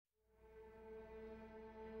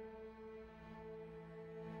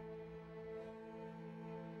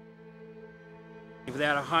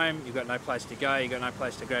Without a home, you've got no place to go, you've got no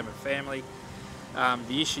place to grab a family.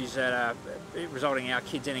 The issues that are resulting in our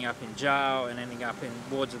kids ending up in jail and ending up in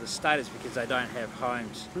wards of the state is because they don't have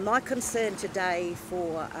homes. My concern today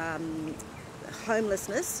for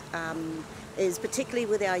homelessness is particularly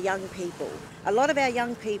with our young people. A lot of our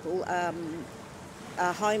young people are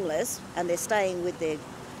homeless and they're staying with their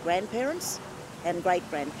grandparents and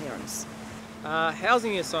great-grandparents.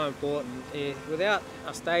 Housing is so important. Without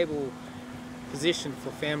a stable position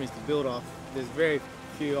for families to build off, there's very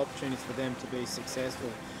few opportunities for them to be successful.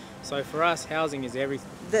 So for us, housing is everything.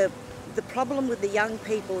 The problem with the young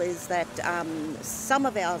people is that some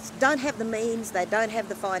of ours don't have the means, they don't have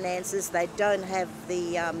the finances, they don't have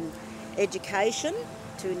the education,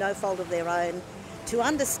 to no fault of their own, to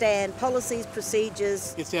understand policies,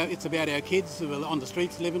 procedures. It's about our kids who are on the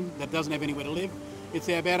streets living, that doesn't have anywhere to live. It's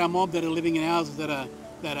about our mob that are living in houses that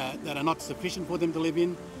are not sufficient for them to live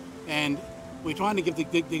in. And we're trying to give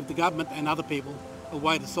the government and other people a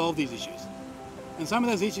way to solve these issues. And some of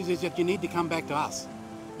those issues is that you need to come back to us.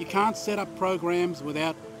 You can't set up programs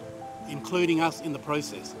without including us in the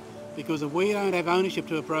process, because if we don't have ownership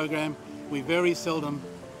to a program, we very seldom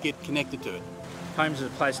get connected to it. Homes is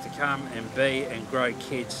a place to come and be and grow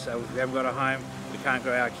kids. So if we haven't got a home, we can't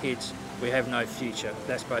grow our kids, we have no future.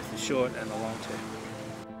 That's both the short and the long term.